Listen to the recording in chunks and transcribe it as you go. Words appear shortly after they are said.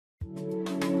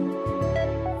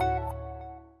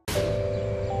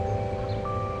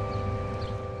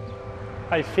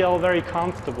I feel very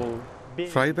comfortable.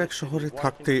 ফ্রাইব্যাগ শহরে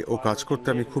থাকতে ও কাজ করতে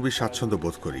আমি খুবই স্বাচ্ছন্দ্য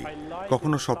বোধ করি।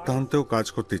 কখনো সপ্তাহান্তেও কাজ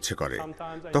করতে ইচ্ছে করে,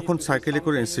 তখন সাইকেলে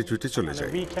করে ইনস্টিটিউটে চলে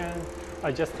যাই।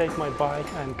 I just take my bike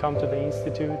and come to the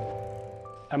institute.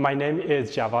 And my name is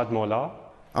Javad Mola.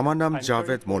 আমার নাম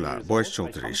জাভেদ মোলা, বয়স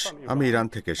 34। আমি ইরান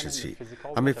থেকে এসেছি।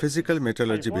 আমি ফিজিক্যাল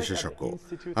মেটালার্জি বিশেষজ্ঞ।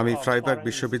 আমি ফ্রাইব্যাগ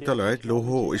বিশ্ববিদ্যালয়ের লৌহ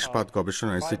ও ইস্পাত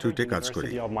গবেষণা ইনস্টিটিউটে কাজ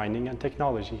করি।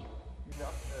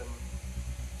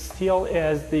 Steel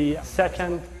is the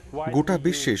second গোটা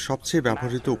বিশ্বে সবচেয়ে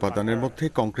ব্যবহৃত উপাদানের মধ্যে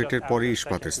কংক্রিটের পরে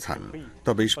ইস্পাতের স্থান।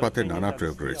 তবে ইস্পাতের নানা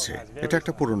প্রয়োগ রয়েছে, এটা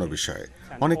একটা পুরনো বিষয়।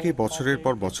 অনেকেই বছরের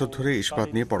পর বছর ধরে ইস্পাত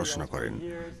নিয়ে পড়াশোনা করেন।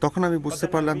 তখন আমি বুঝতে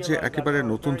পারলাম যে একেবারে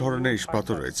নতুন ধরনের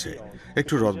ইস্পাতও রয়েছে।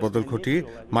 একটু রদবদল ঘটিয়ে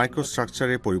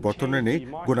মাইক্রোস্ট্রাকচারে পরিবর্তন এনে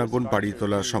গুণাগুণ বাড়িয়ে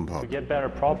তোলা সম্ভব।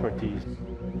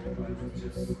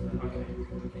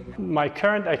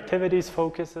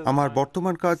 আমার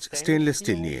বর্তমান কাজ স্টেনলেস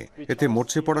স্টিল নিয়ে। এতে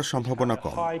মরচে পড়ার সম্ভাবনা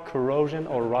কম।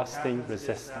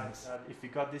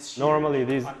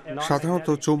 সাধারণত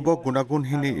চৌম্বক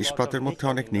গুণাগুণহীন ইস্পাতের মধ্যে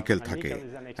অনেক নিকেল থাকে।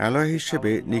 অ্যালয়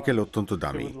হিসেবে নিকেল অত্যন্ত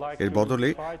দামি। এর বদলে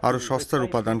আরো সস্তার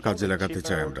উপাদান কাজে লাগাতে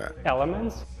চাই আমরা।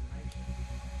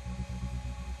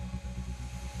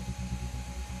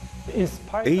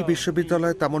 এই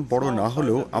বিশ্ববিদ্যালয় তেমন বড় না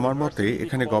হলেও আমার মতে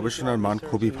এখানে গবেষণার মান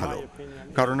খুবই ভালো,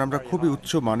 কারণ আমরা খুবই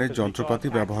উচ্চ মানের যন্ত্রপাতি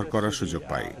ব্যবহার করার সুযোগ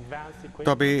পাই।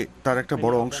 তবে তার একটা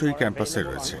বড় অংশই ক্যাম্পাসে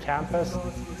রয়েছে।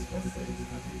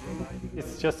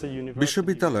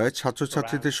 বিশ্ববিদ্যালয়ে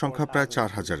ছাত্রছাত্রীদের সংখ্যা প্রায়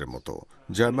 4000-এর মতো।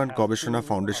 জার্মান গবেষণা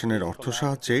ফাউন্ডেশনের অর্থ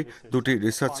সাহায্যে দুটি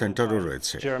রিসার্চ সেন্টারও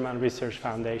রয়েছে।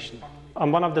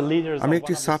 আমি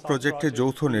একটি সাব প্রজেক্টে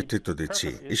যৌথ নেতৃত্ব দিচ্ছি।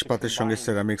 ইস্পাতের সঙ্গে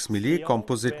সেরামিক্স মিলিয়ে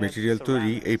কম্পোজিট মেটেরিয়াল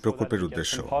তৈরি এই প্রকল্পের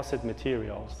উদ্দেশ্য।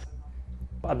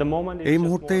 এই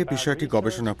মুহূর্তে বিষয়টি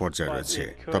গবেষণা পর্যায়ে রয়েছে,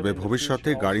 তবে ভবিষ্যতে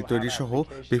গাড়ি তৈরি সহ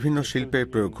বিভিন্ন শিল্পে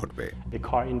প্রয়োগ ঘটবে।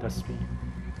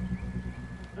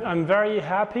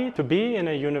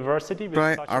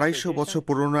 প্রায় 250 বছর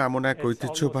পুরনো এমন এক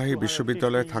ঐতিহ্যবাহী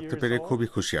বিশ্ববিদ্যালয়ে থাকতে পেরে খুবই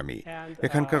খুশি আমি।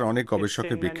 এখানকার অনেক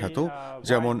গবেষকের বিখ্যাত,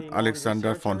 যেমন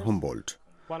আলেকজান্ডার ফন হুমবোল্ট।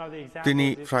 তিনি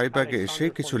ফ্রাইব্যাগে এসে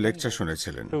কিছু লেকচার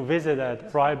শুনেছিলেন।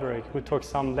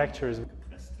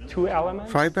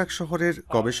 ফ্রাইব্যাগ শহরের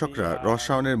গবেষকরা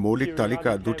রসায়নের মৌলিক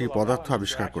তালিকা দুটি পদার্থ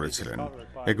আবিষ্কার করেছিলেন।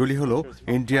 এগুলি হল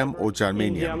ইন্ডিয়াম ও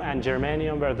জার্মেনিয়াম।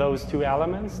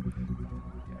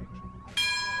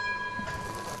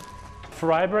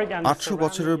 800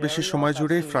 বছরের বেশি সময়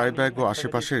জুড়ে ফ্রাইব্যাগ ও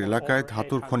আশেপাশের এলাকায়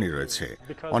ধাতুর খনি রয়েছে।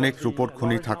 অনেক রূপোর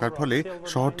খনি থাকার ফলে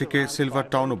শহরটিকে সিলভার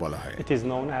টাউনও বলা হয়।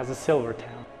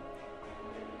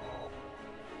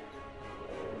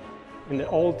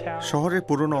 শহরের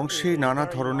পুরনো অংশে নানা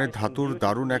ধরনের ধাতুর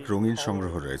দারুণ এক রঙিন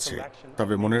সংগ্রহ রয়েছে।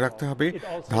 তবে মনে রাখতে হবে,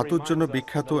 ধাতুর জন্য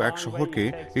বিখ্যাত এক শহরকে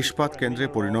ইস্পাত কেন্দ্রে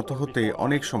পরিণত হতে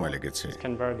অনেক সময় লেগেছে।